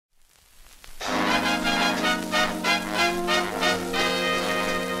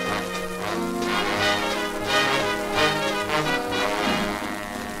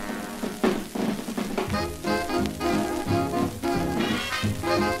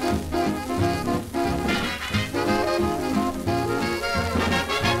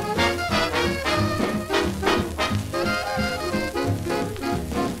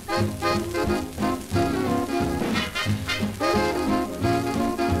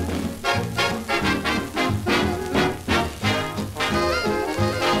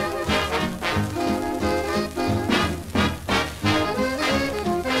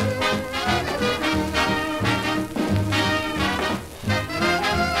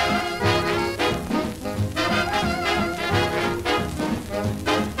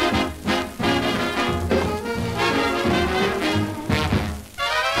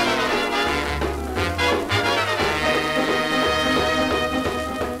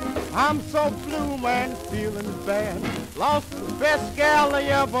I'm so blue and feeling bad. Lost the best gal I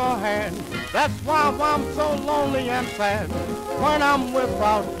ever had. That's why I'm so lonely and sad when I'm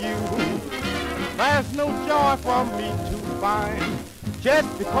without you. There's no joy for me to find.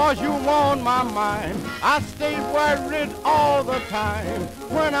 Just because you on my mind, I stay worried all the time.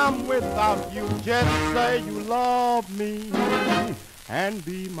 When I'm without you, just say you love me and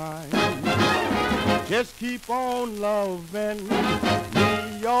be mine. Just keep on loving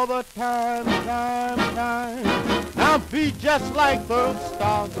me all the time, time. Now be just like the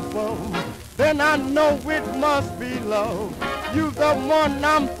stars above, then I know it must be love. You're the one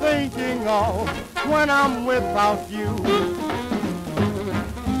I'm thinking of when I'm without you.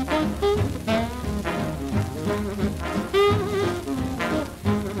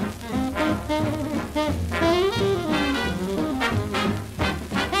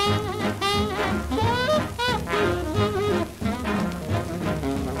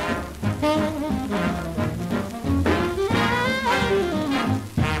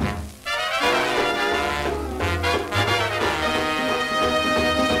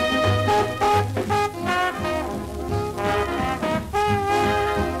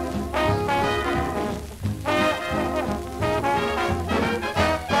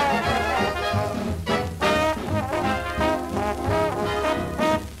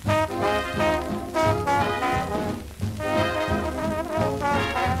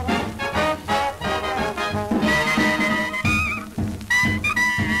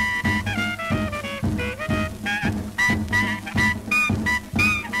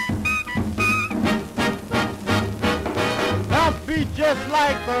 Just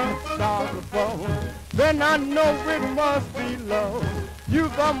like the stars above, then I know it must be love. You're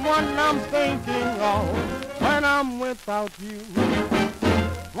the one I'm thinking of when I'm without you.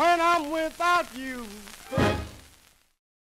 When I'm without you.